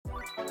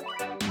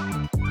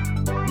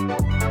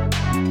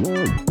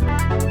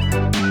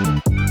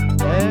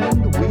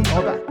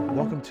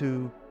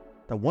to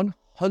the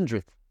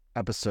 100th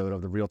episode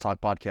of the Real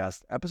Talk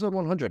podcast, episode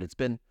 100. It's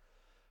been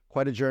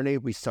quite a journey.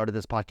 We started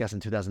this podcast in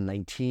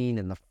 2019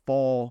 in the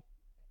fall.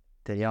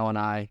 Danielle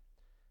and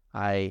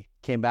I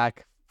came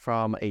back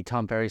from a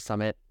Tom Ferry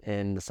summit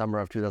in the summer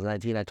of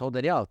 2019. I told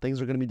Danielle things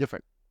are going to be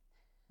different.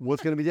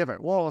 What's going to be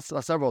different? Well,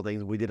 several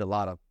things. We did a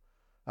lot of,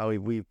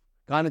 we've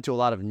gone into a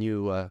lot of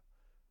new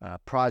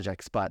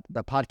projects, but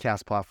the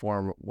podcast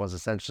platform was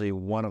essentially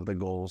one of the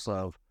goals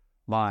of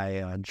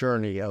my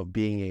journey of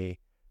being a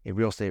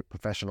real estate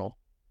professional.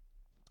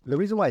 The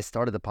reason why I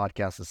started the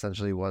podcast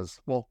essentially was,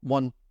 well,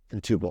 one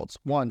and two goals.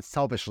 One,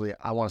 selfishly,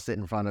 I want to sit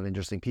in front of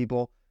interesting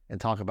people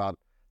and talk about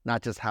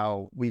not just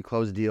how we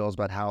close deals,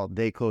 but how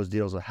they close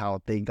deals, or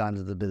how they got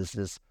into the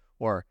business,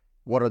 or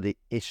what are the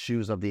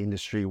issues of the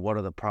industry, what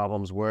are the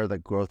problems, where are the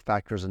growth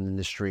factors in the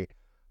industry.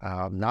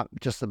 Not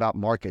just about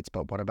markets,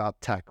 but what about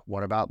tech?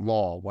 What about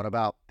law? What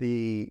about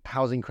the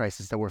housing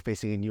crisis that we're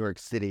facing in New York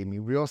City? I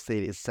mean, real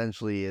estate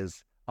essentially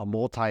is a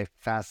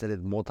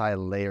multifaceted,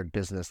 multi-layered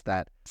business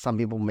that some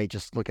people may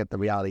just look at the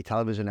reality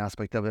television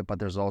aspect of it, but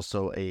there's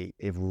also a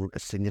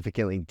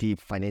significantly deep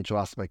financial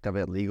aspect of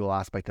it, legal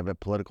aspect of it,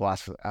 political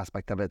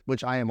aspect of it,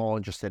 which I am all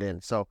interested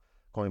in. So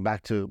going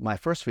back to my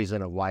first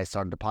reason of why I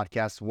started the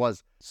podcast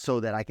was so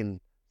that I can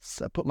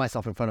put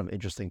myself in front of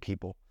interesting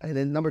people. And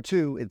then number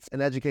two, it's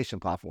an education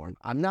platform.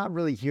 I'm not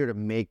really here to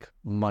make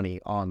money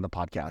on the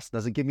podcast.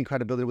 Does it give me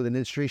credibility with an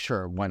industry?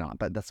 Sure, why not?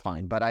 But that's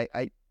fine. But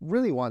I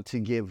really want to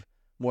give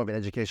more of an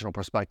educational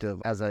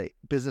perspective. As a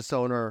business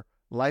owner,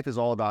 life is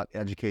all about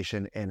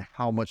education and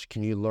how much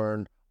can you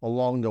learn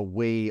along the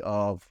way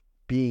of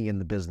being in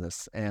the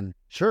business. And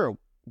sure,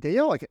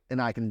 Danielle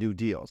and I can do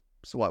deals.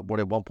 So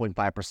we're at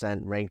 1.5%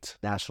 ranked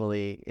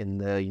nationally in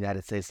the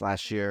United States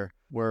last year.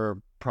 We're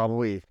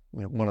probably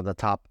one of the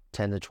top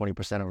 10 to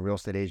 20% of real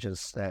estate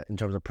agents in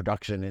terms of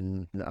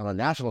production on a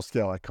national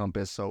scale at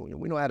Compass. So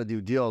we know how to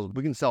do deals.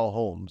 We can sell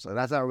homes. So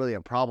that's not really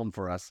a problem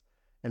for us.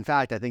 In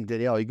fact, I think,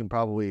 Danielle, you can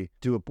probably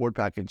do a board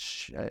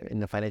package in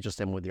the financial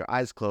statement with your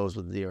eyes closed,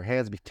 with your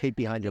hands taped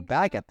behind your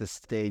back at this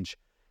stage.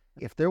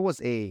 If there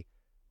was a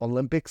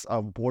Olympics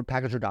of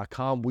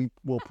boardpackager.com, we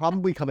will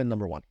probably come in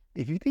number one.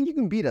 If you think you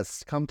can beat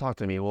us, come talk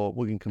to me.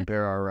 We can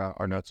compare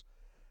our notes.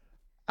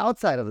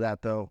 Outside of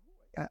that, though,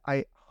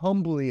 I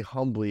humbly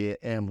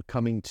am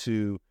coming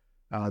to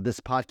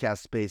this podcast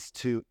space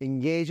to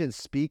engage and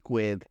speak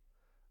with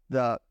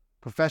the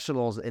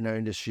professionals in our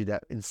industry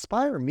that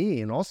inspire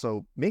me and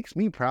also makes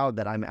me proud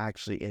that I'm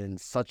actually in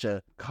such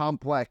a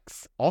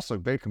complex, also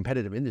very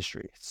competitive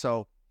industry.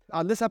 So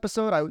on this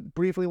episode, I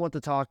briefly want to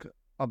talk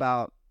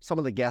about some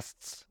of the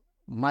guests,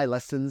 my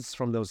lessons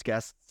from those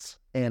guests.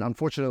 And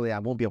unfortunately, I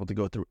won't be able to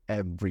go through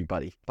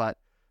everybody, but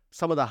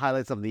some of the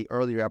highlights of the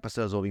earlier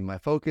episodes will be my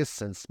focus,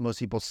 since most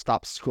people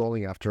stop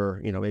scrolling after,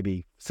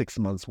 maybe 6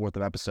 months worth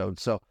of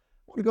episodes. So I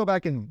want to go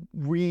back and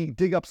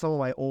dig up some of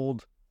my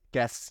old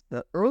guests,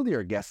 the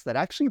earlier guests that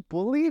actually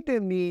believed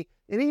in me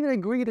and even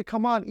agreed to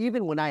come on,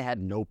 even when I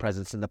had no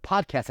presence and the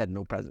podcast had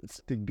no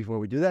presence. Before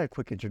we do that, a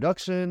quick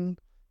introduction.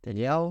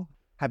 Danielle,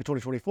 happy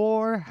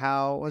 2024.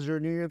 How was your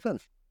New Year's been?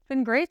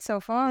 Been great so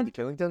far. To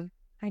Killington?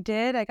 I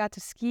did. I got to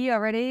ski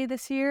already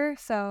this year,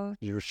 so.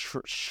 You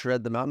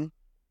shred the mountain?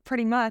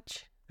 Pretty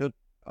much. Good.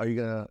 Are you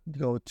going to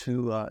go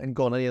to and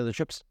go on any other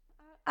trips?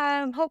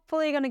 I'm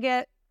hopefully going to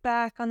get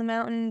back on the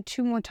mountain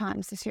 2 more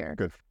times this year.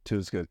 Good. 2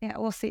 is good. Yeah,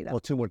 we'll see though. Well,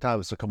 2 more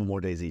times, so a couple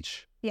more days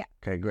each. Yeah.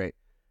 Okay, great.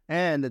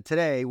 And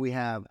today we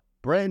have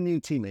brand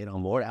new teammate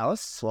on board,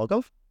 Alice.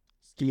 Welcome.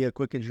 Just give me a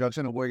quick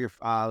introduction of where you're.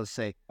 Let's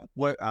say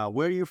where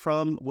are you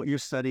from, what you're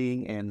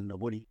studying, and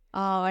what do you.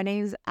 My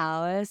name's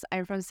Alice.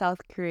 I'm from South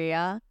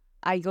Korea.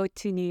 I go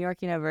to New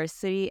York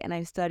University and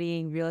I'm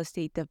studying real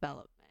estate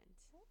development.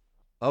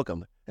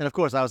 Welcome. And of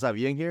course, I also have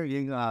Ying here.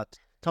 Ying,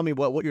 tell me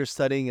what you're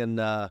studying and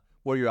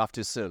where you're off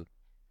to soon.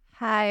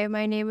 Hi,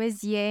 my name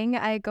is Ying.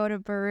 I go to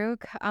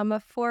Baruch. I'm a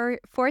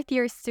fourth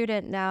year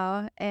student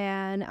now,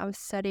 and I'm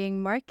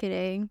studying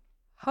marketing.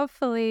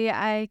 Hopefully,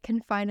 I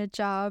can find a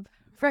job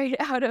right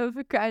out of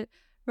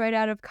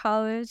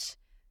college.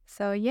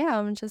 So yeah,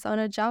 I'm just on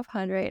a job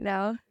hunt right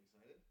now.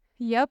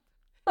 Yep.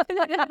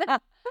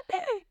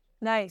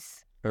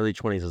 Nice. Early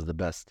 20s is the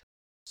best.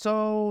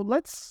 So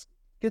let's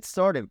get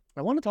started.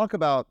 I want to talk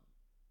about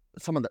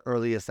some of the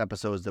earliest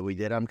episodes that we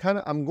did. I'm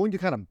going to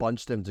kind of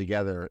bunch them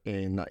together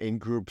in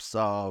groups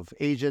of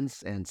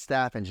agents and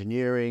staff,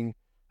 engineering,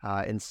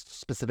 in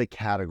specific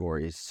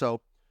categories. So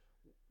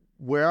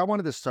where I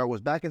wanted to start was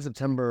back in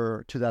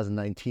September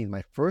 2019.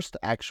 My first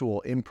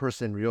actual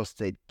in-person real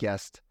estate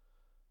guest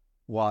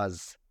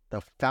was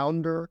the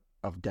founder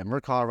of Denver,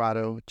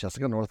 Colorado,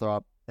 Jessica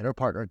Northrop, and her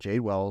partner,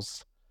 Jade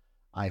Wells.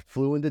 I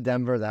flew into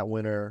Denver that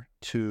winter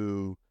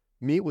to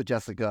meet with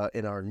Jessica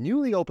in our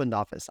newly opened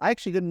office. I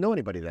actually didn't know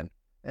anybody then.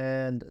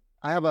 And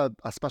I have a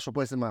special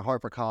place in my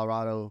heart for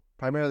Colorado,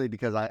 primarily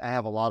because I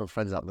have a lot of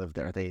friends that live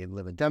there. They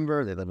live in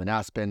Denver, they live in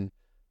Aspen,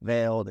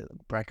 Vail, they live in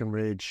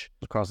Breckenridge,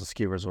 across the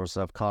ski resorts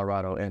of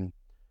Colorado. And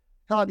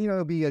I thought,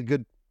 it'd be a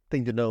good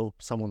thing to know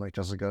someone like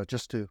Jessica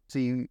just to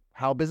see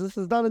how business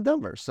is done in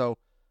Denver. So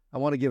I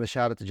want to give a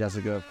shout out to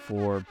Jessica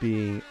for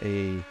being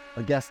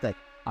a guest that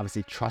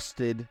obviously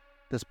trusted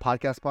this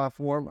podcast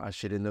platform.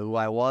 She didn't know who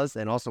I was,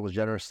 and also was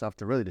generous enough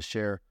to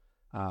share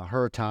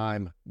her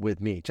time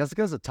with me.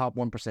 Jessica's a top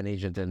 1%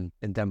 agent in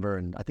Denver,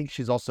 and I think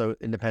she's also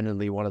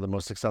independently one of the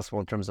most successful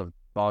in terms of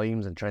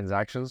volumes and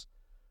transactions.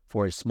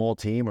 For a small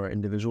team or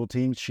individual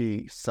team,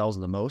 she sells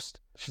the most.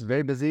 She's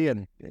very busy,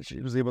 and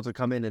she was able to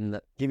come in and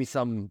give me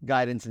some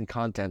guidance and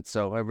content.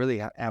 So I really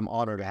am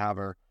honored to have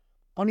her.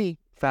 Funny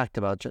fact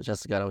about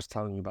Jessica, I was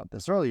telling you about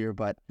this earlier,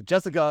 but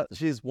Jessica,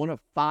 she's one of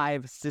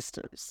 5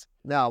 sisters.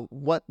 Now,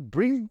 what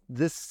brings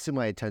this to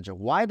my attention?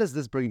 Why does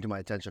this bring to my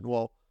attention?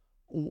 Well,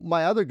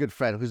 my other good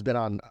friend who's been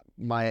on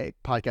my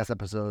podcast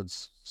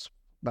episodes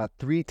about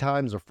 3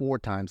 times or 4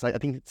 times, I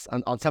think it's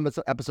on some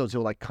episodes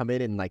he'll like come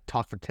in and like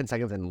talk for 10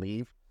 seconds and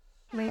leave.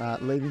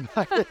 Lady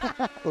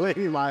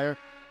Meyer,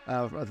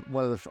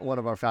 one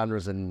of our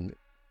founders in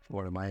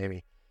Florida,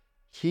 Miami.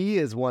 He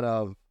is one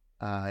of,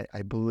 I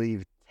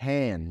believe,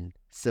 10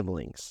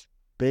 siblings.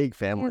 Big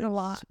families. A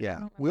lot.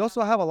 Yeah. We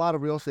also have a lot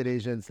of real estate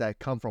agents that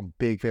come from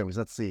big families.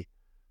 Let's see.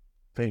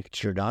 Frank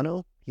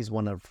Giordano. He's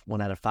one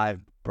out of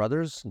 5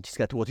 brothers. And he's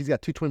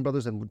got 2 twin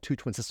brothers and 2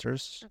 twin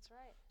sisters. That's right.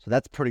 So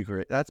that's pretty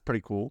great. That's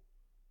pretty cool.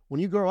 When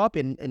you grow up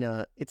in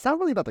a, it's not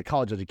really about the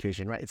college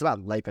education, right? It's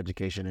about life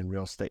education in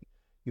real estate.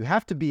 You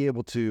have to be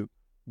able to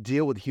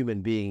deal with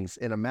human beings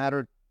in a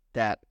manner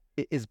that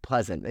is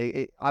pleasant.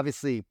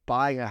 Obviously,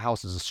 buying a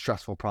house is a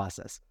stressful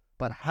process,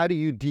 but how do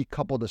you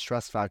decouple the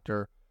stress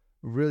factor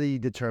really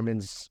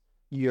determines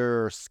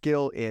your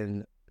skill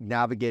in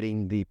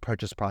navigating the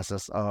purchase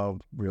process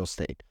of real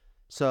estate.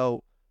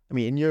 So, I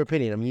mean, in your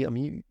opinion,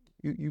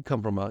 you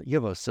come from you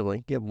have a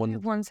sibling. You have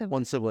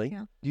one sibling.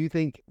 Yeah. Do you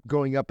think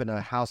growing up in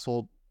a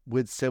household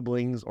with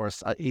siblings or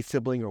a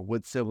sibling or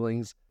with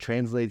siblings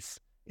translates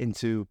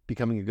into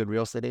becoming a good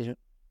real estate agent?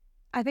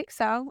 I think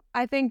so.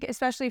 I think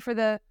especially for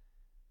the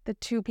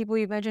 2 people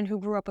you mentioned who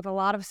grew up with a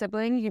lot of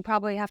siblings, you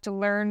probably have to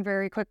learn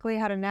very quickly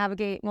how to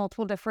navigate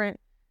multiple different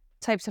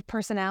types of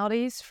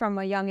personalities from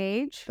a young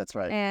age. That's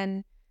right.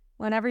 And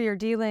whenever you're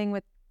dealing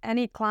with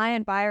any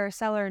client, buyer, or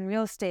seller in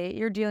real estate,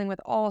 you're dealing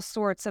with all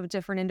sorts of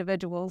different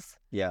individuals.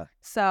 Yeah.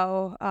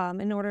 So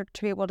in order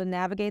to be able to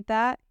navigate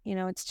that,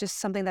 it's just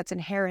something that's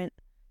inherent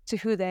to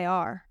who they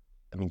are.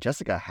 I mean,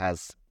 Jessica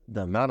has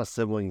the amount of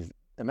siblings.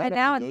 And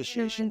now it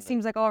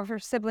seems like all of her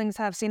siblings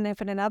have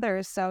significant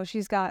others. So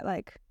she's got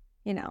a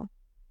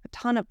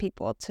ton of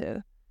people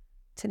to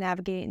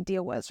navigate and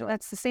deal with. So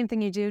that's the same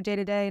thing you do day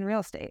to day in real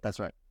estate. That's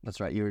right.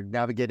 You're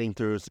navigating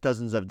through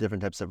dozens of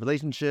different types of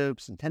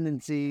relationships and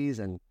tendencies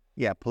and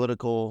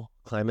political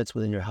climates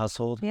within your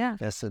household. Yeah.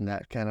 Yes, and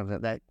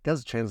that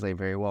does translate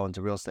very well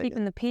into real estate.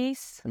 Keeping the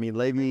peace. I mean,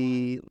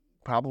 Levy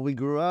probably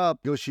grew up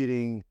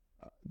negotiating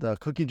the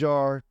cookie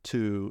jar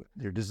to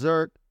your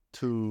dessert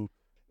to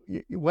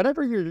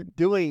whatever you're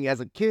doing as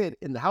a kid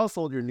in the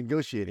household, you're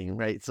negotiating,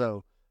 right?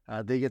 So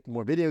they get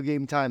more video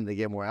game time, they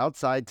get more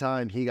outside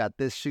time. He got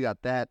this, she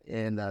got that,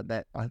 and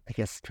that I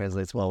guess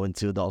translates well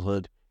into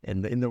adulthood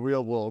and in the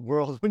real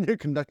world when you're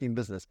conducting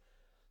business.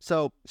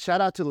 So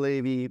shout out to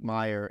Levy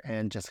Meyer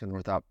and Jessica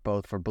Northrop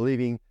both for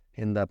believing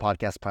in the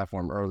podcast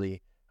platform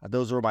early.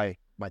 Those were my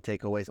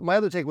takeaways. My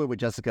other takeaway with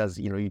Jessica is,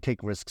 you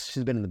take risks.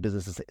 She's been in the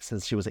business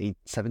since she was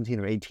 17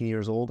 or 18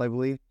 years old, I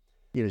believe.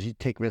 She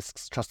take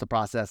risks, trust the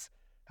process,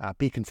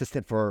 be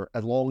consistent for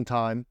a long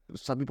time.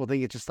 Some people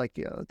think it's just like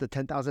the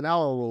 10,000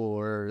 hour rule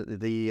or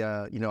the,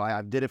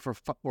 I did it for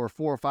 4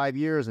 or 5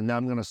 years and now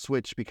I'm going to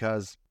switch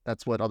because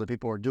that's what other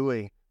people are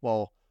doing.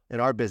 Well, in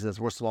our business,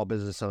 we're small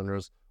business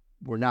owners.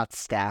 We're not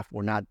staff.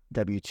 We're not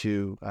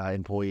W-2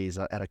 employees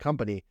at a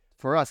company.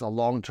 For us, a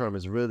long term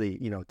is really,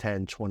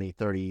 10, 20,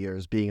 30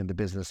 years being in the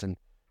business. And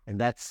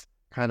that's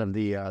kind of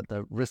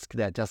the risk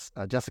that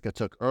Jessica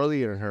took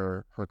earlier in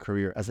her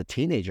career as a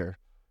teenager.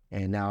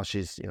 And now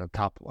she's,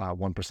 top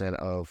 1%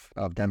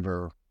 of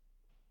Denver.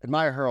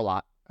 Admire her a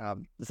lot.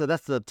 So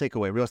that's the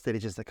takeaway. Real estate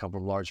agents that come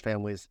from large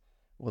families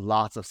with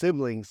lots of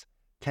siblings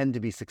tend to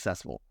be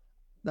successful.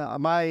 Now,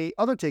 my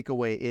other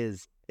takeaway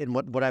is, in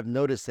what I've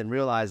noticed and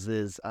realized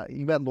is,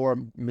 you met Laura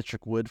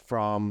Mitrick Wood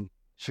from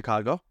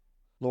Chicago.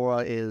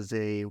 Laura is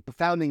a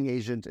founding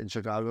agent in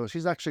Chicago.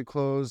 She's actually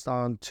closed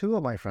on 2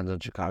 of my friends in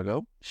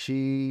Chicago.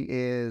 She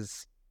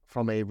is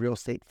from a real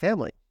estate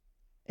family.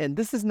 And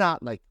this is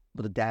not like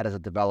the dad is a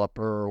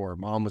developer or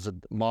mom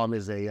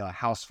is a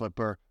house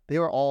flipper. They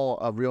were all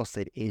a real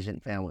estate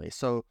agent family.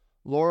 So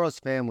Laura's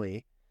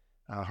family,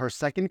 her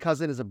second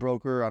cousin is a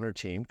broker on her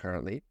team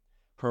currently.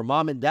 Her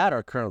mom and dad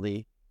are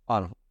currently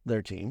on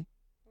their team.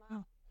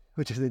 Wow.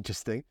 Which is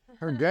interesting.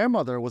 Her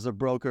grandmother was a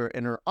broker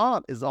and her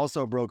aunt is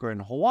also a broker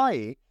in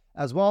Hawaii,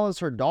 as well as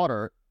her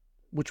daughter,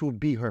 which will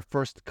be her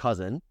first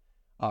cousin,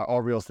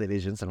 all real estate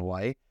agents in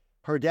Hawaii.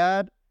 Her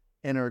dad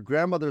and her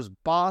grandmother's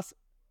boss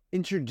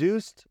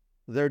introduced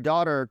their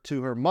daughter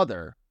to her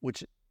mother,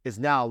 which is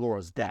now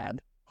Laura's dad,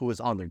 who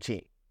is on their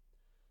team.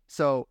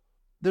 So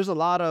there's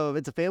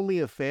it's a family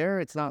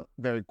affair. It's not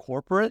very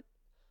corporate,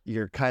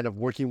 you're kind of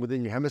working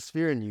within your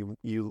hemisphere and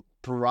you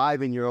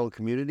thrive in your own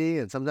community.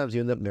 And sometimes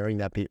you end up marrying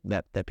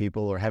that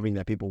people or having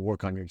that people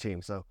work on your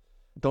team. So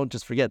don't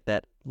just forget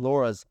that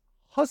Laura's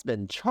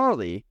husband,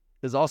 Charlie,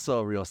 is also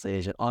a real estate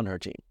agent on her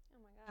team. Oh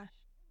my gosh.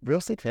 Real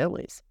estate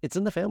families. It's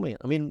in the family.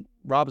 I mean,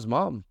 Rob's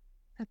mom,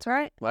 That's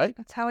right. right?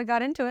 That's how we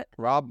got into it.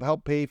 Rob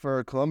helped pay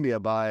for Columbia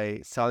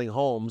by selling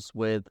homes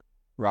with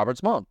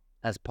Robert's mom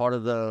as part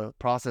of the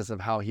process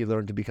of how he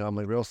learned to become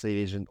a real estate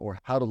agent or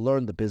how to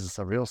learn the business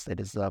of real estate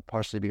is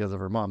partially because of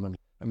her mom.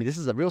 I mean,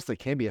 real estate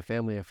can be a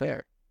family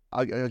affair.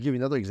 I'll give you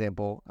another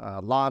example.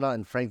 Lana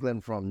and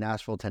Franklin from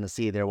Nashville,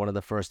 Tennessee, they're one of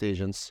the first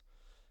agents.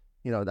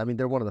 You know, I mean,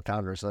 they're one of the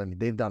founders. So, I mean,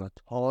 they've done a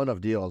ton of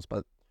deals,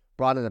 but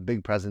brought in a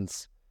big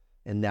presence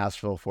in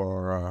Nashville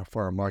for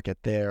our market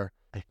there.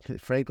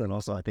 Franklin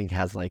also, I think,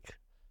 has like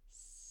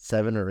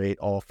 7 or 8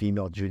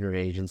 all-female junior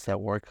agents that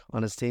work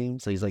on his team.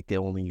 So he's like the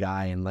only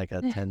guy in like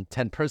a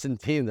 10-person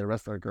team. The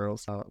rest are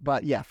girls.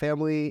 But yeah,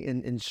 family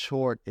in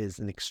short is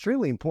an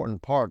extremely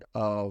important part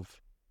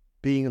of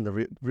being in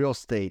the real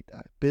estate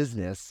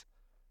business.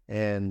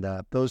 And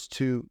those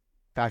two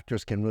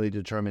factors can really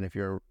determine if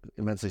you're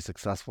immensely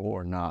successful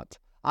or not.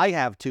 I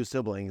have 2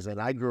 siblings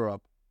and I grew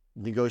up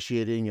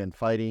negotiating and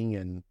fighting,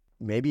 and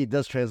maybe it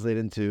does translate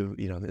into,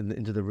 you know,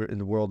 in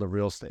the world of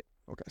real estate.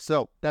 Okay,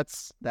 so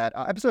that's that.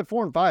 Episode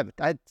 4 and 5.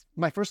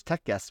 My first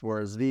tech guests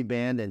were Zvi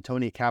Band and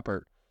Tony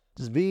Kappert.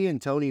 Zvi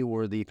and Tony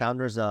were the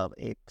founders of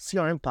a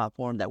CRM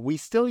platform that we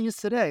still use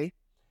today.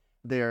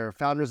 They're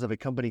founders of a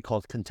company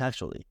called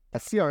Contextually.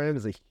 That CRM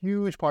is a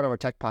huge part of our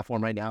tech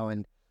platform right now.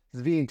 And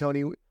Zvi and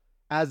Tony,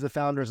 as the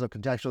founders of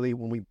Contextually,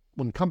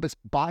 when Compass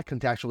bought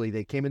Contextually,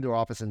 they came into our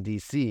office in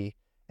DC,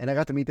 and I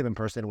got to meet them in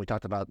person. And we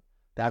talked about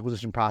the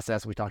acquisition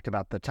process. We talked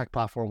about the tech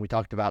platform. We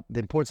talked about the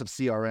importance of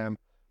CRM.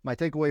 My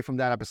takeaway from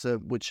that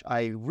episode, which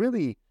I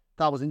really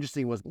thought was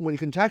interesting, was when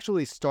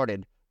Contextually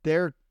started,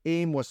 their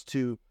aim was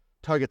to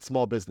target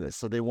small business.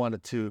 So they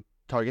wanted to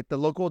target the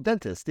local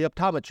dentist, the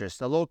optometrist,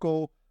 the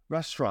local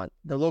restaurant,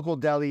 the local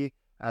deli,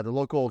 the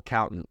local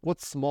accountant.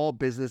 What small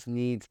business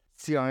needs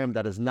CRM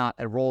that is not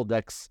a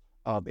Rolodex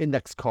of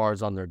index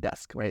cards on their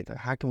desk, right?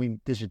 How can we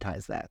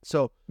digitize that?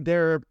 So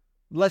their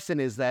lesson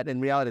is that in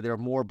reality, there are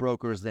more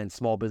brokers than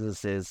small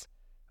businesses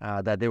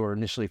that they were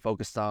initially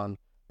focused on.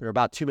 There are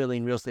about 2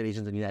 million real estate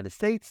agents in the United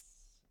States.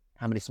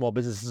 How many small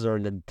businesses are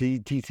in the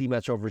DC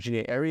Metro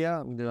Virginia area?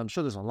 I mean, I'm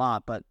sure there's a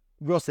lot, but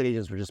real estate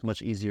agents were just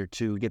much easier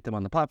to get them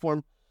on the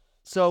platform.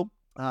 So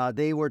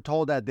they were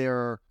told that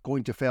they're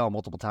going to fail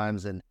multiple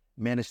times and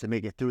managed to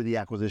make it through the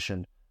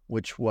acquisition,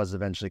 which was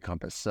eventually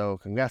Compass. So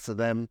congrats to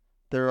them.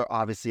 They're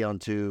obviously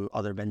onto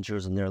other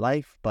ventures in their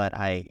life, but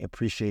I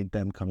appreciate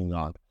them coming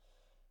on.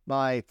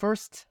 My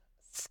first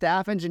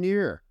staff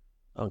engineer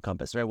on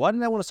Compass, right? Why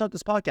didn't I want to start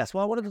this podcast?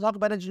 Well, I wanted to talk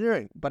about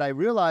engineering, but I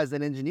realized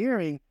that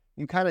engineering,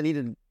 you kind of need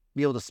to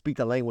be able to speak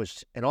the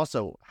language and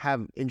also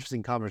have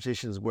interesting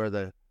conversations where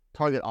the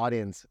target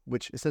audience,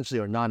 which essentially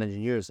are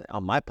non-engineers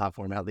on my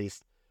platform at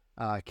least,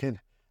 can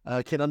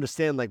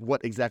understand like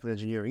what exactly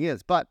engineering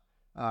is. But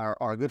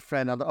our good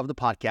friend of the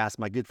podcast,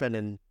 my good friend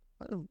in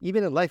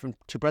even in life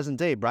to present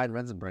day, Brian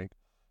Rensenbrink,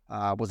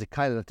 was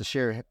kind enough to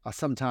share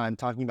some time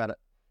talking about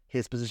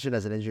his position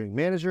as an engineering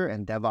manager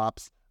and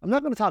DevOps. I'm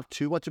not going to talk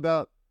too much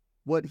about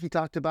what he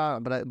talked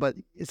about, but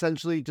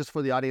essentially, just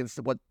for the audience,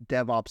 what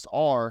DevOps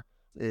are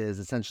is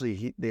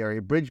essentially they are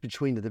a bridge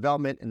between the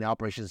development and the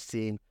operations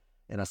team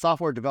in a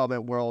software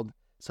development world.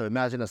 So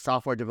imagine a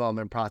software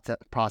development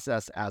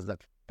process as the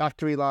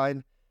factory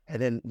line,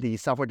 and then the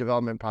software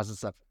development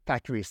process of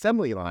factory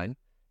assembly line,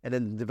 and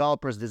then the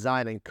developers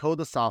design and code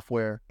the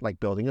software like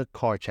building a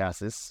car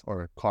chassis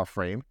or a car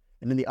frame,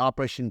 and then the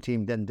operation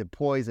team then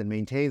deploys and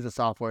maintains the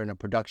software in a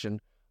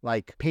production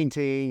like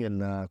painting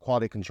and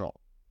quality control.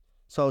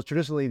 So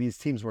traditionally, these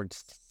teams worked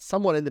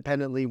somewhat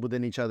independently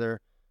within each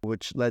other,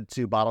 which led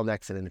to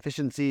bottlenecks and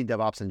inefficiency.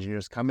 DevOps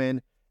engineers come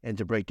in and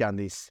to break down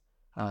these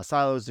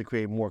silos to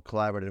create more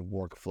collaborative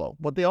workflow.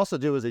 What they also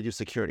do is they do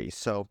security.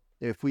 So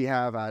if we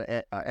have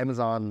an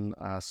Amazon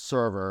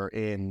server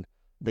in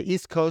the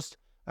East Coast,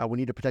 we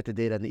need to protect the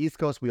data in the East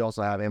Coast. We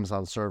also have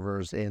Amazon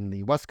servers in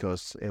the West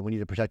Coast, and we need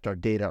to protect our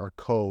data or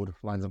code,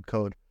 lines of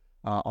code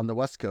on the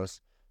West Coast.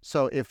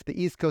 So if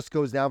the East Coast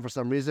goes down for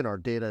some reason, our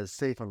data is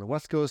safe on the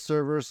West Coast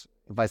servers,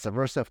 vice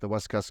versa. If the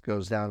West Coast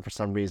goes down for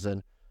some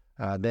reason,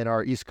 then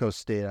our East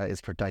Coast data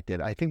is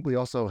protected. I think we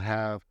also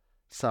have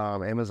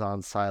some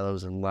Amazon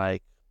silos in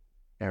like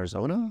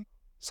Arizona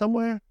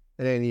somewhere.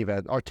 In any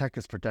event, our tech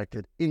is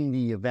protected in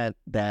the event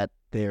that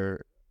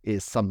there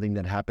is something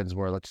that happens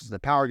where, let's just the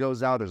power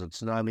goes out, there's a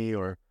tsunami,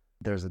 or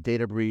there's a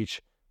data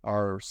breach.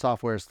 Our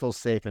software is still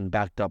safe and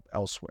backed up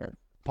elsewhere.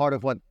 Part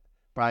of what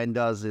Brian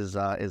does is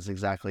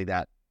exactly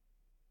that.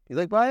 You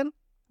like Brian?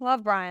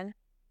 Love Brian.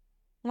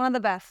 One of the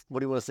best.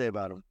 What do you want to say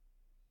about him?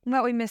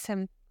 But we miss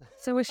him.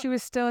 So wish he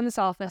was still in this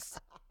office.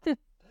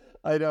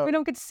 I know. We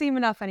don't get to see him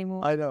enough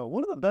anymore. I know.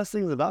 One of the best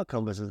things about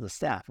Compass is the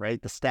staff,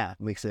 right? The staff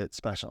makes it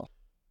special.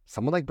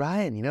 Someone like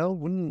Brian,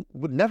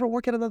 would never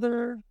work at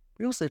another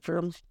real estate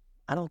firm.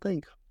 I don't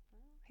think.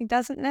 He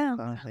doesn't now.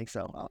 I think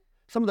so.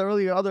 some of the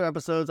earlier other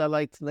episodes, I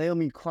liked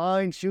Naomi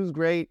Klein. She was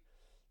great.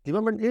 Do you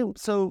remember?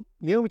 So,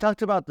 we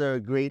talked about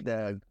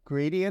the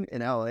gradient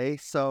in LA.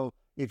 So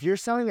if you're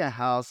selling a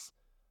house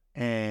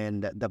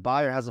and the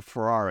buyer has a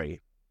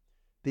Ferrari,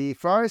 the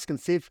Ferraris can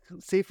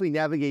safely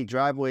navigate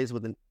driveways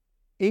with an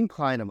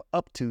incline of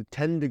up to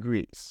 10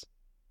 degrees.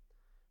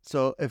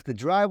 So if the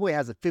driveway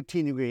has a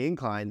 15-degree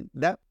incline,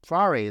 that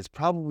Ferrari is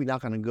probably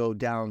not going to go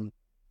down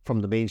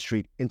from the main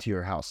street into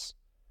your house.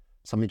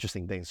 Some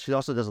interesting things. She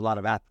also does a lot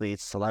of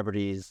athletes,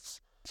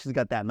 celebrities. She's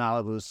got that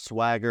Malibu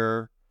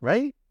swagger,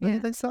 right? Don't you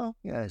think so?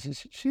 Yeah,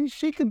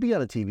 she could be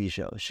on a TV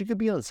show. She could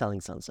be on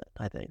Selling Sunset,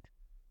 I think.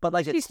 But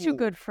like She's too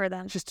good for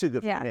them. She's too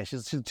good. Yeah,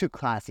 she's too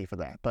classy for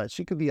that. But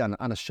she could be on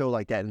a show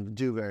like that and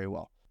do very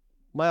well.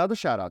 My other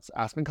shout-outs,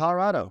 Aspen,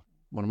 Colorado.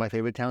 One of my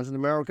favorite towns in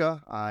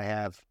America. I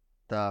have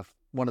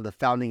one of the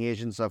founding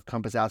agents of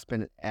Compass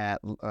Aspen at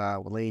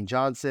Lane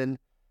Johnson.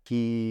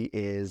 He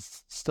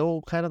is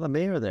still kind of the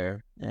mayor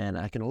there, and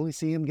I can only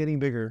see him getting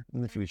bigger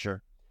in the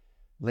future.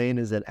 Lane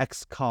is an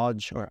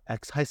ex-college or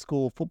ex-high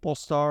school football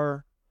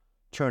star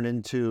turned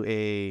into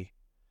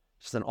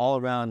just an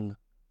all-around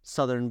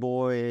Southern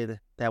boy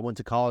that went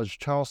to college,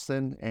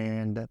 Charleston,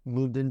 and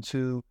moved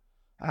into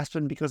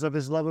Aspen because of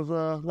his love of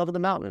the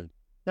mountain.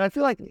 Now, I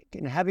feel like,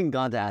 having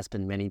gone to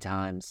Aspen many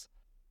times,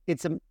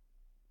 it's a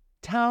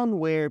town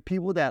where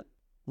people that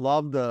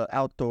love the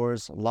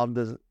outdoors, love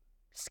the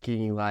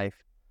skiing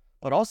life,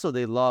 but also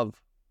they love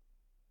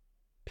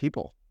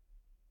people.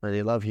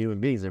 They love human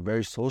beings. They're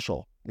very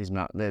social,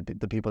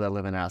 the people that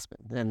live in Aspen.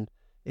 And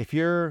if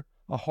you're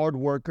a hard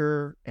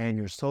worker and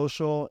you're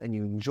social and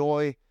you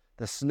enjoy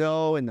the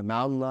snow and the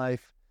mountain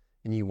life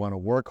and you want to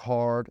work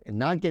hard and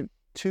not get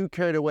too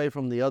carried away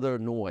from the other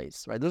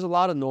noise, right? There's a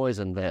lot of noise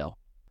in Vail.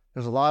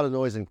 There's a lot of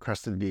noise in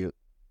Crested Butte.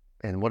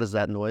 And what is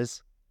that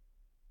noise?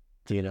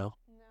 Do you know?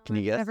 No, Can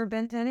you guess? I've never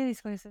been to any of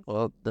these places.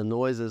 Well, the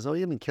noise is,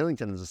 even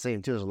Killington is the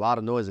same too. There's a lot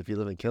of noise if you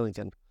live in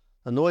Killington.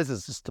 The noise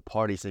is just the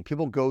party scene.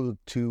 People go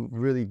to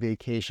really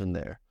vacation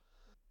there.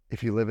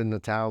 If you live in a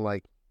town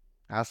like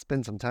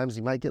Aspen, sometimes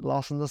you might get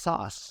lost in the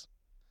sauce.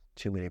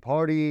 Too many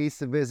parties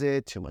to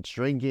visit, too much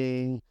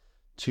drinking,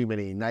 too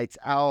many nights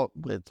out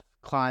with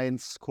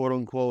clients, quote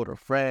unquote, or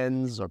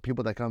friends, or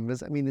people that come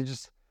visit. I mean,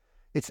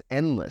 it's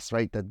endless,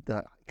 right?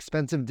 The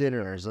expensive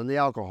dinners and the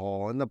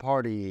alcohol and the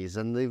parties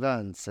and the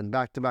events and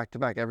back to back to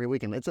back every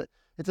weekend.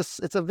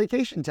 It's a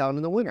vacation town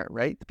in the winter,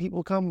 right? The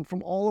people come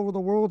from all over the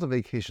world to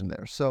vacation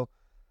there. So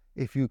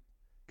if you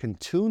can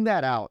tune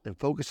that out and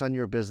focus on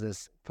your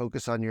business,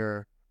 focus on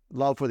your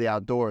love for the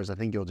outdoors, I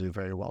think you'll do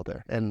very well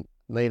there. And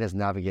Lane has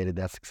navigated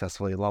that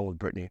successfully along with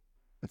Brittany.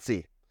 Let's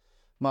see.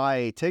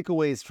 My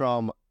takeaways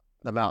from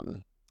the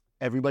mountain.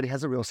 Everybody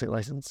has a real estate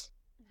license.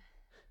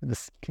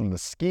 From the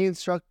ski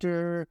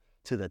instructor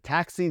to the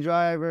taxi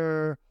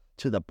driver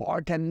to the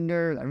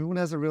bartender, everyone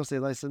has a real estate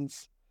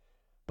license.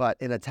 But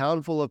in a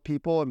town full of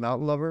people and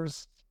mountain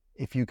lovers,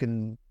 if you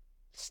can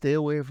stay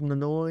away from the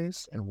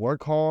noise and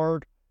work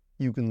hard,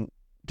 you can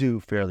do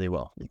fairly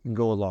well. You can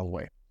go a long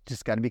way.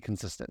 Just got to be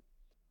consistent.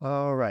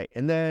 All right.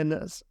 And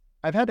then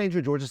I've had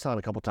Andrew Georgetown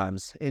a couple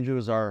times. Andrew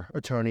is our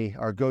attorney,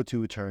 our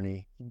go-to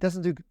attorney. He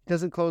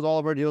doesn't close all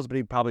of our deals, but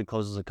he probably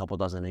closes a couple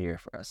dozen a year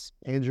for us.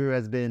 Andrew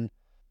has been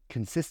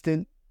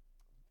consistent,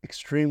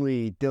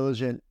 extremely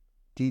diligent,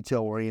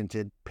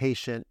 detail-oriented,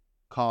 patient,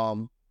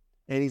 calm.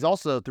 And he's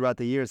also, throughout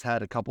the years,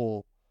 had a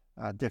couple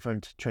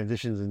different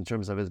transitions in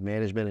terms of his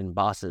management and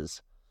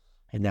bosses.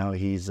 And now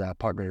he's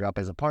partnered up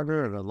as a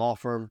partner at a law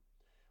firm.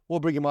 We'll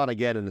bring him on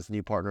again and his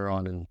new partner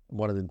on in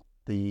one of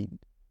the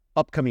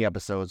upcoming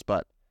episodes.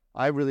 But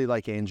I really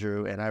like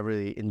Andrew, and I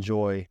really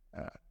enjoy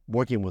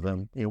working with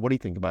him. What do you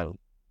think about him?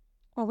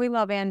 Well, we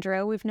love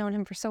Andrew. We've known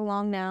him for so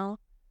long now.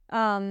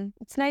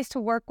 It's nice to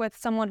work with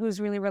someone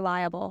who's really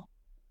reliable.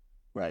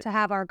 Right. To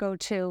have our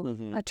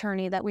go-to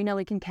attorney that we know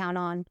we can count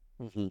on.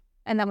 Mm-hmm.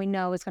 And that we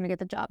know is going to get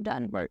the job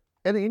done. Right.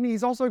 And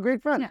he's also a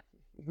great friend. Yeah.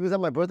 He was at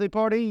my birthday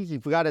party. He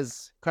forgot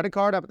his credit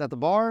card up at the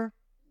bar.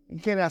 You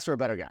can't ask for a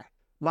better guy.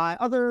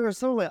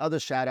 Some of my other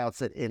shout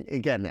outs, and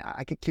again,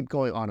 I could keep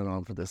going on and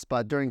on for this,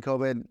 but during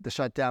COVID, the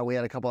shutdown, we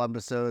had a couple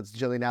episodes.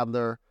 Jillian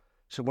Adler,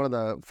 one of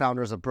the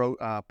founders of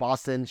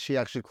Boston, she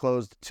actually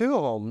closed 2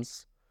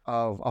 homes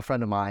of a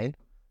friend of mine.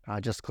 A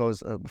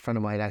friend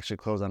of mine actually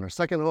closed on her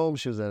second home.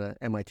 She was an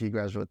MIT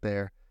graduate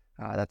there.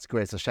 That's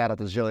great. So shout out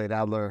to Jillian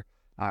Adler.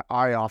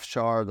 Ari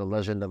Offshar, the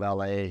legend of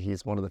LA.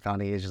 He's one of the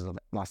founding agents of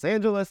Los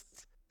Angeles,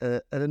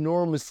 an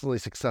enormously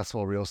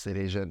successful real estate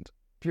agent.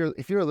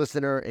 If you're a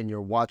listener and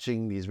you're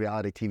watching these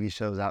reality TV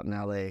shows out in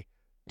LA,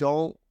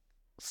 don't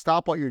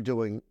stop what you're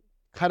doing.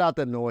 Cut out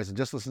the noise and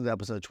just listen to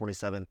episode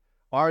 27.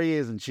 Ari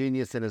is a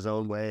genius in his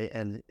own way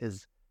and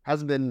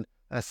has been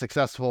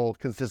successful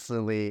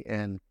consistently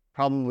and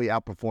probably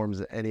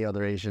outperforms any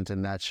other agent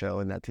in that show,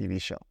 in that TV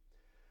show.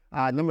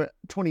 Number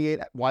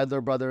 28,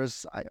 Wilder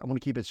Brothers. I'm going to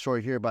keep it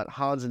short here, but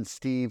Hans and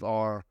Steve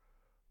are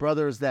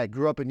brothers that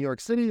grew up in New York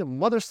City. And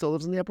mother still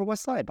lives in the Upper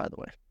West Side, by the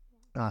way.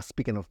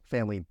 Speaking of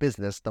family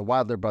business, the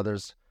Wilder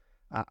Brothers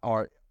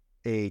are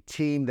a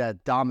team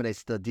that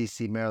dominates the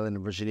D.C., Maryland,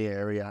 and Virginia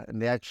area. And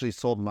they actually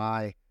sold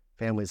my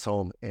family's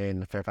home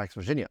in Fairfax,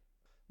 Virginia.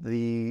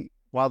 The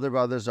Wilder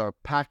brothers are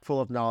packed full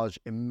of knowledge,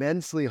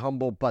 immensely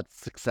humble but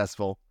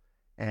successful,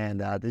 and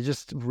they're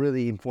just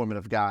really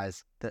informative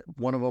guys. That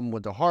one of them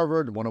went to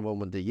Harvard, one of them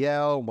went to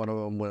Yale, one of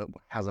them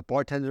has a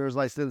bartender's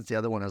license, the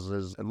other one has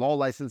a law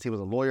license. He was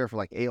a lawyer for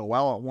like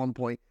AOL at one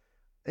point.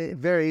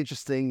 Very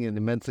interesting and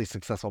immensely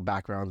successful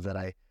backgrounds that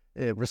I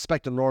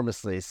respect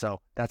enormously.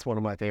 So that's one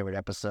of my favorite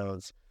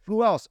episodes.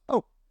 Who else?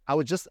 Oh, I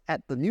was just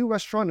at the new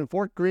restaurant in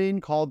Fort Greene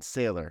called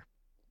Sailor.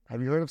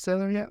 Have you heard of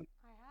Sailor yet?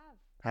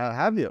 I have.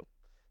 Have you?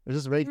 It was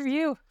just ranked For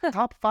you.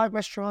 top 5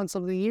 restaurants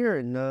of the year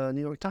in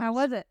New York Times. How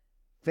was it?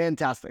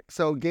 Fantastic.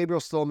 So Gabriel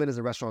Stillman is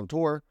a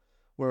restaurateur.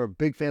 We're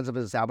big fans of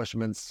his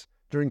establishments.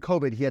 During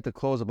COVID, he had to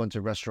close a bunch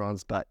of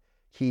restaurants, but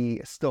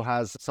he still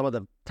has some of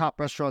the top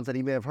restaurants that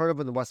he may have heard of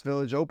in the West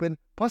Village open,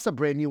 plus a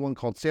brand new one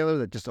called Sailor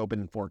that just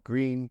opened in Fort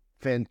Greene.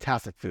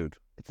 Fantastic food.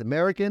 It's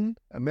American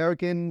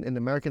and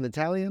American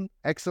Italian.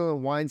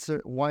 Excellent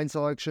wine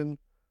selection.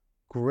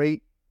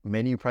 Great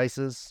menu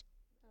prices.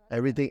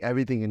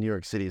 Everything in New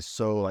York City is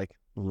so like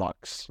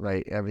luxe,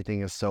 right?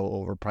 Everything is so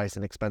overpriced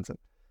and expensive.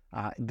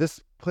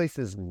 This place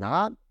is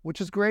not, which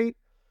is great.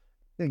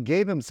 And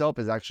Gabe himself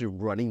is actually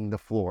running the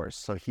floors.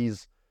 So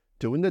he's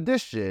doing the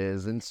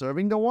dishes and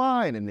serving the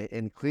wine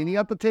and cleaning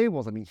up the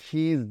tables. I mean,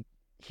 he's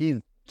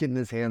getting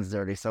his hands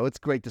dirty. So it's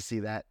great to see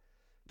that.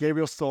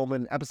 Gabriel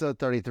Stillman, episode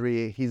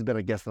 33. He's been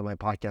a guest on my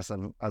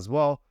podcast as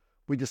well.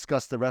 We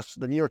discussed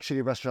the New York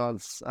City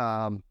restaurants,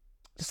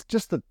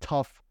 just the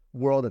tough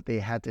world that they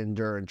had to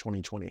endure in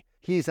 2020.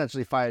 He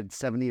essentially fired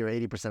 70 or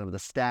 80% of the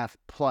staff,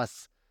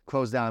 plus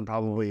closed down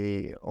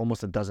probably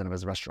almost a dozen of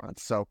his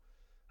restaurants. So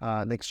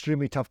an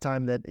extremely tough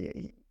time that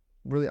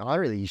really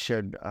honored that he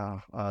shared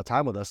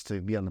time with us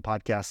to be on the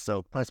podcast.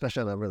 So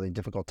especially on a really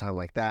difficult time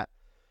like that.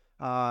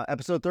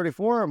 Episode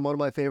 34, one of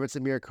my favorites,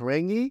 Amir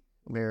Karangi.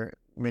 Amir,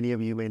 many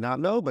of you may not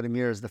know, but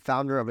Amir is the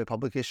founder of a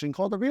publication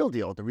called The Real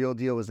Deal. The Real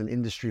Deal is an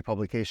industry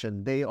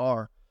publication. They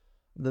are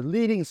the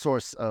leading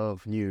source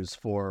of news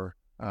for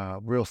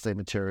real estate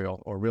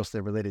material or real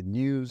estate related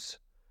news.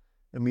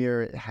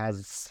 Amir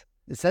has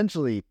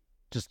essentially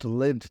just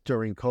lived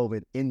during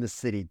COVID in the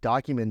city,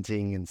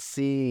 documenting and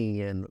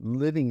seeing and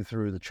living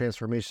through the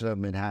transformation of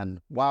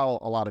Manhattan, while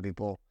a lot of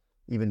people,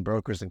 even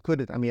brokers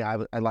included, I mean,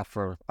 I left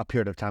for a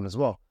period of time as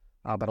well,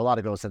 but a lot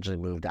of people essentially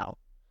moved out.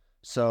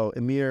 So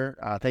Amir,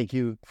 thank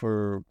you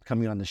for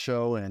coming on the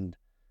show and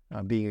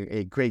being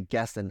a great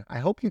guest, and I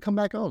hope you come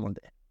back on one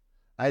day.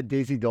 I had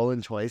Daisy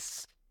Dolan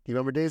twice. Do you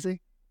remember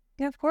Daisy?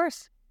 Yeah, of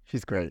course.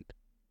 She's great.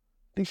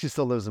 I think she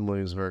still lives in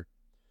Williamsburg.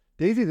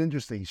 Daisy's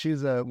interesting.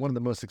 She's one of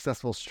the most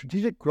successful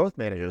strategic growth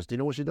managers. Do you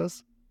know what she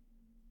does?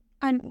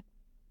 And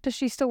does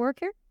she still work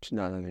here? She's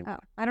not anymore.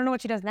 Oh, I don't know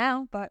what she does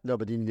now, but No,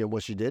 but do you know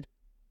what she did?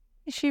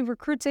 she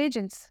recruits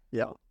agents.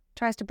 Yeah.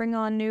 Tries to bring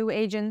on new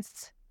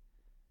agents,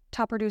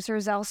 top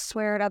producers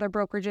elsewhere at other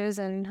brokerages,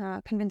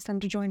 and convince them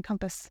to join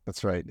Compass.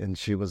 That's right. And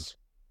she was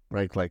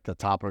ranked like the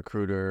top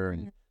recruiter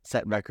and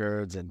set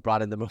records and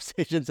brought in the most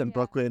agents in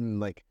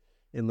Brooklyn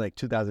in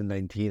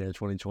 2019 or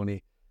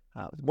 2020.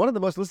 One of the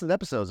most listened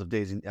episodes of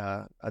Daisy.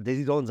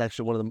 Daisy Dolan's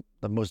actually one of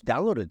the most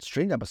downloaded,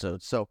 streamed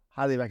episodes. So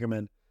highly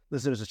recommend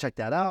listeners to check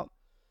that out.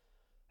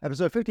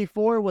 Episode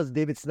 54 was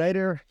David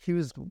Snyder. He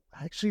was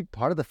actually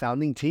part of the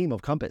founding team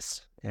of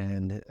Compass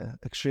and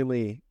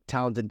extremely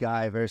talented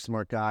guy, very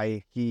smart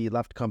guy. He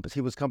left Compass.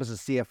 He was Compass's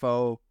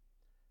CFO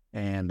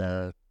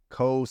and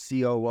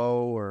co-COO,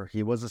 or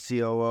he was a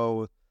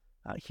COO.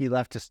 He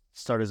left to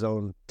start his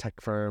own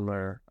tech firm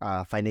or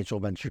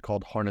financial venture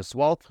called Harness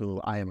Wealth, who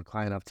I am a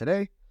client of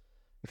today.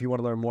 If you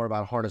want to learn more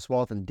about Harness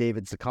Wealth and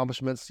David's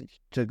accomplishments,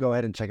 just go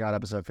ahead and check out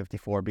episode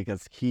 54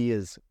 because he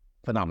is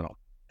phenomenal,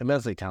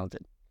 immensely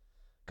talented.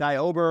 Guy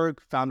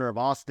Oberg, founder of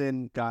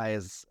Austin. Guy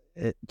is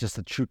just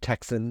a true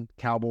Texan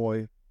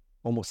cowboy,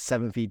 almost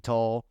 7 feet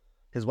tall.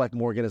 His wife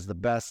Morgan is the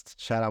best.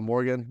 Shout out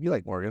Morgan. You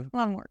like Morgan?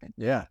 Love Morgan.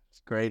 Yeah,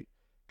 it's great.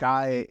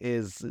 Guy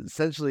is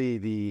essentially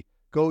the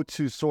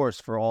go-to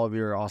source for all of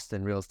your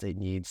Austin real estate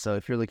needs. So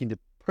if you're looking to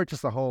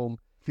purchase a home,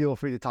 feel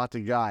free to talk to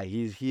Guy.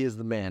 He is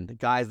the man. The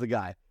guy's the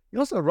guy. He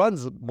also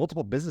runs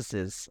multiple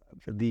businesses.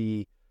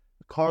 The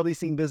car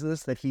leasing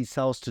business that he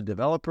sells to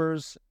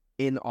developers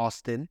in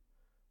Austin,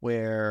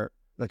 where,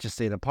 let's just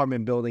say, an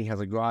apartment building has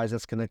a garage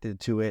that's connected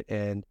to it,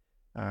 and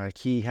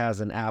he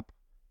has an app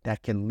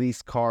that can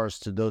lease cars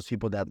to those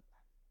people that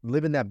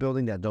live in that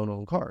building that don't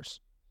own cars.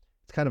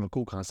 It's kind of a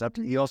cool concept.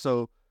 He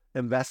also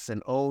invests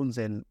and owns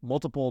in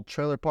multiple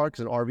trailer parks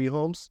and RV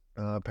homes.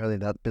 Apparently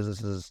that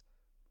business is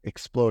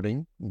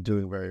exploding and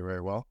doing very,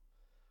 very well.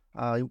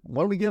 Why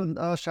don't we give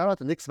a shout out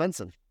to Nick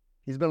Svensson?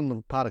 He's been on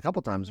the pod a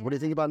couple times. What do you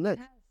think about Nick?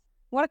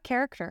 What a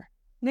character.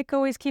 Nick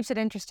always keeps it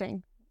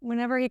interesting.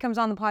 Whenever he comes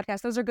on the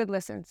podcast, those are good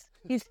listens.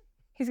 He's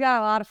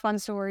got a lot of fun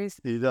stories.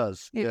 He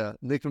does. Yeah.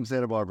 Nick from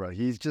Santa Barbara.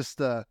 He's just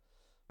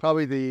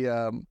probably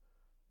the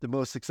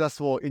most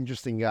successful,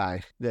 interesting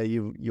guy that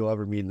you'll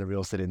ever meet in the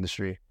real estate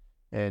industry.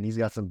 And he's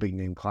got some big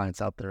name clients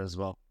out there as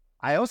well.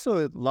 I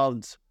also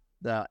loved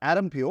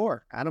Adam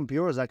Pior. Adam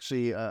Pior is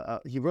actually,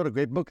 he wrote a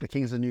great book, The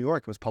Kings of New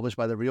York. It was published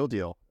by The Real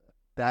Deal.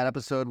 That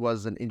episode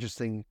was an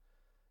interesting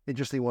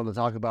one to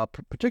talk about,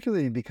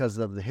 particularly because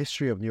of the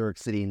history of New York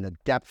City and the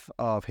depth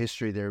of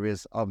history there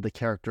is of the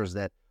characters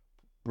that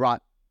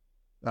brought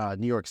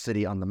New York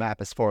City on the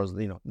map as far as,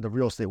 the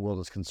real estate world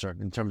is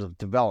concerned in terms of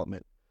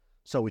development.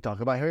 So we talk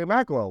about Harry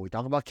Mackerel, we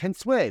talk about Ken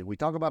Sway, we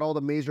talk about all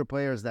the major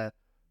players that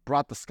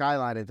brought the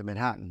skyline into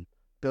Manhattan,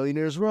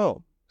 Billionaires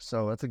Row.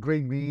 So that's a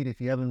great read. If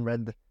you haven't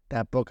read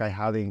that book, I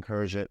highly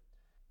encourage it.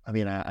 I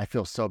mean, I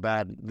feel so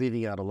bad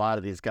leaving out a lot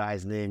of these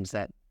guys' names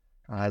that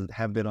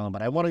have been on,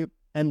 but I want to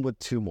end with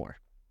two more.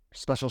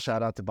 Special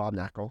shout out to Bob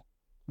Knackel.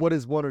 What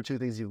is one or two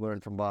things you've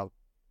learned from Bob?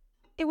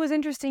 It was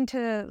interesting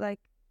to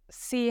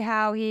see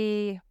how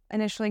he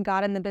initially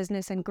got in the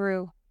business and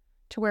grew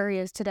to where he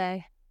is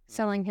today,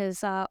 selling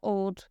his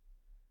old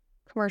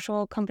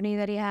commercial company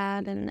that he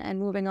had and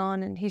moving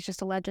on, and he's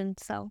just a legend.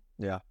 So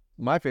yeah,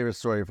 my favorite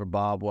story for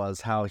Bob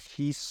was how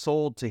he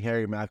sold to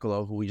Harry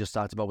Mackerel, who we just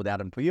talked about with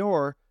Adam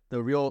Pior,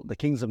 the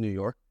Kings of New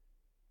York.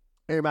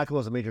 Harry Mackerel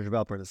is a major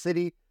developer in the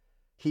city.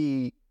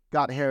 He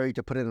got Harry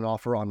to put in an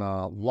offer on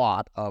a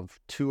lot of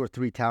 2 or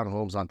 3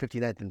 townhomes on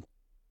 59th and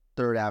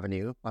 3rd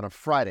Avenue on a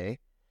Friday.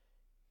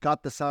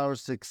 Got the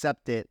sellers to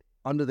accept it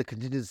under the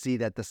contingency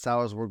that the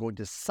sellers were going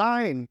to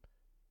sign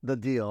the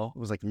deal. It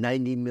was like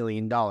 $90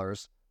 million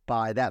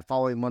by that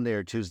following Monday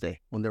or Tuesday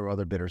when there were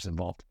other bidders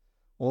involved.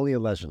 Only a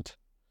legend.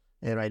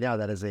 And right now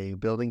that is a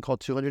building called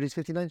 200 East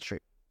 59th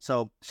Street.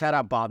 So shout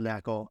out Bob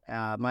Knackel.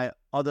 My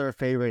other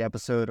favorite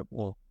episode,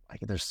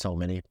 there's so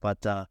many,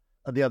 but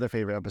the other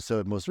favorite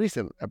episode, most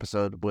recent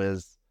episode,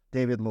 was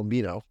David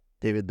Lombino.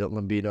 David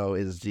Lombino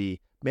is the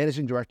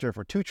managing director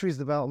for Two Trees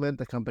Development,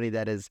 the company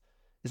that is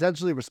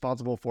essentially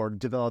responsible for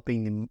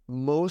developing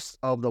most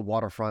of the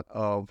waterfront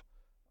of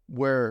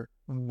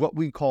what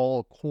we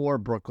call core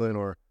Brooklyn,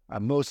 or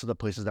most of the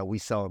places that we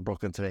sell in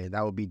Brooklyn today.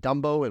 That would be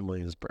Dumbo and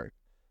Williamsburg.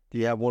 Do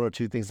you have one or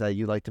two things that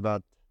you liked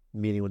about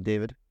meeting with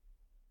David?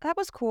 that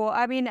was cool.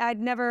 I mean, I'd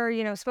never,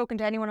 spoken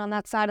to anyone on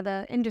that side of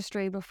the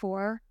industry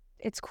before.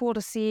 It's cool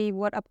to see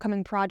what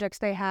upcoming projects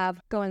they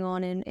have going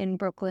on in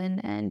Brooklyn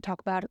and talk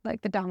about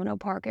like the Domino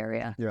Park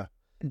area. Yeah.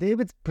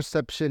 David's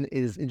perception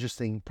is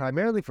interesting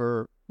primarily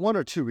for one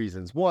or two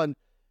reasons. One,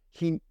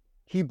 he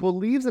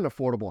believes in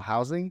affordable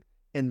housing,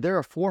 and they're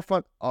a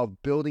forefront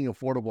of building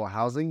affordable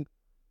housing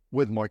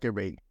with market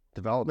rate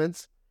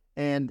developments.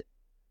 And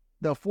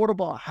the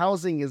affordable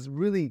housing is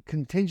really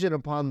contingent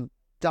upon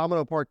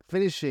Domino Park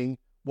finishing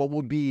what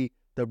would be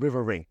the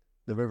River Ring.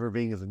 The River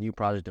Ring is a new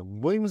project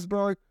in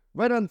Williamsburg,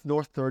 right on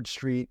North 3rd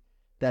Street,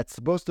 that's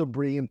supposed to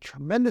bring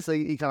tremendous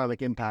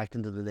economic impact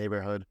into the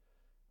neighborhood.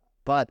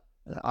 But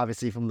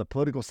obviously, from the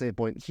political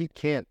standpoint, he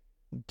can't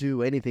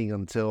do anything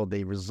until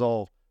they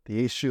resolve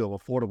the issue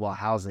of affordable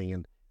housing.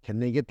 And can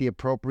they get the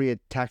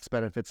appropriate tax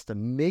benefits to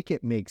make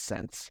it make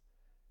sense?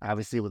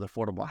 Obviously, with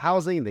affordable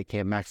housing, they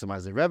can't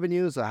maximize their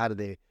revenue. So how do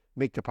they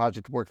make the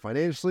project work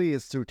financially?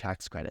 Is through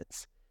tax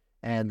credits.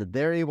 And if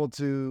they're able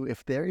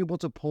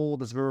to pull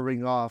this River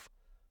Ring off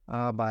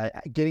by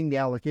getting the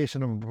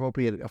allocation of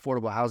appropriate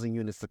affordable housing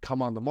units to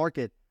come on the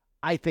market,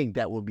 I think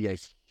that will be a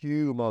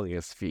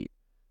humongous feat.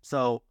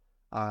 So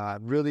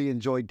really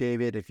enjoyed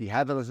David. If you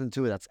haven't listened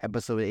to it, that's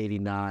episode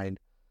 89.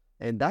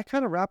 And that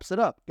kind of wraps it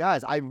up.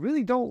 Guys, I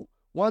really don't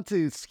want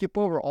to skip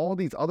over all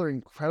these other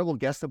incredible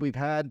guests that we've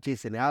had.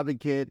 Jason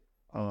Advocate,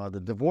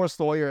 the divorce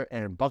lawyer,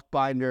 Aaron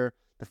Buckbinder,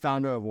 the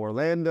founder of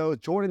Orlando,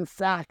 Jordan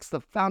Sachs,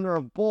 the founder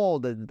of Bull,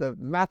 the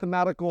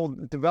mathematical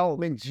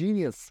development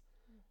genius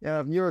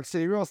of New York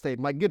City real estate.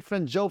 My good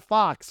friend Joe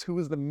Fox, who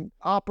is the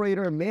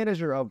operator and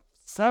manager of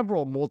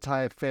several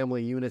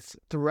multi-family units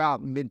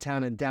throughout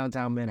Midtown and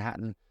downtown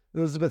Manhattan.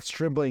 Elizabeth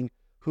Stribling,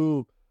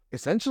 who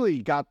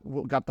essentially got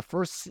the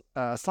first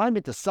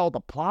assignment to sell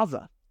the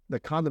Plaza, the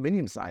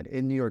condominium side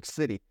in New York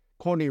City.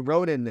 Courtney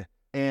Roden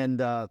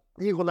and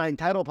Eagle 9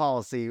 Title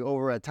Policy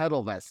over at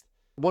Title Vest.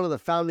 One of the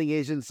founding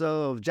agents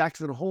of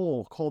Jackson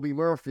Hole, Colby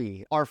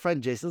Murphy. Our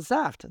friend Jason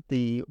Saft,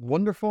 the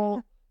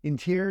wonderful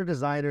interior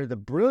designer, the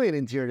brilliant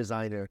interior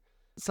designer.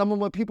 Some of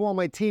the people on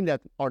my team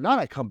that are not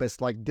at Compass,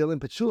 like Dylan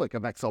Pachulik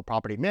of XL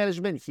Property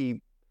Management.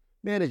 He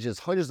manages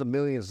hundreds of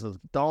millions of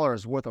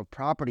dollars worth of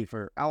property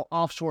for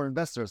offshore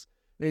investors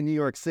in New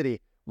York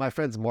City. My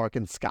friends Mark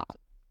and Scott,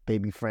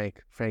 baby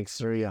Frank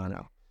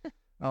Suriano.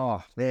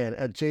 Oh,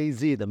 man,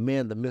 Jay-Z, the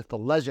man, the myth, the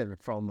legend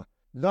from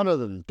none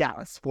other than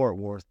Dallas, Fort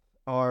Worth.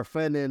 Our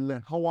friend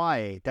in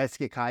Hawaii,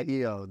 Daisuke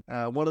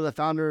Kai'io, one of the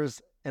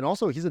founders, and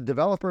also he's a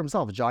developer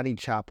himself, Johnny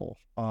Chappell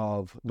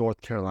of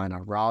North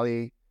Carolina,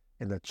 Raleigh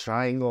in the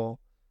Triangle,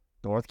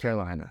 North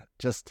Carolina.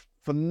 Just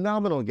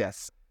phenomenal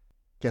guests.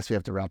 Guess we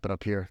have to wrap it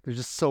up here. There's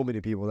just so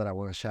many people that I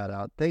want to shout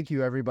out. Thank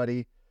you,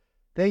 everybody.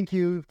 Thank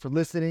you for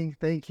listening.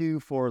 Thank you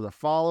for the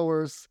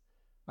followers.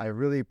 I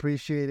really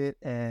appreciate it.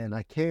 And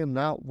I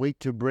cannot wait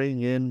to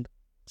bring in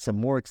some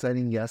more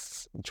exciting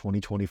guests in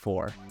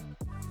 2024.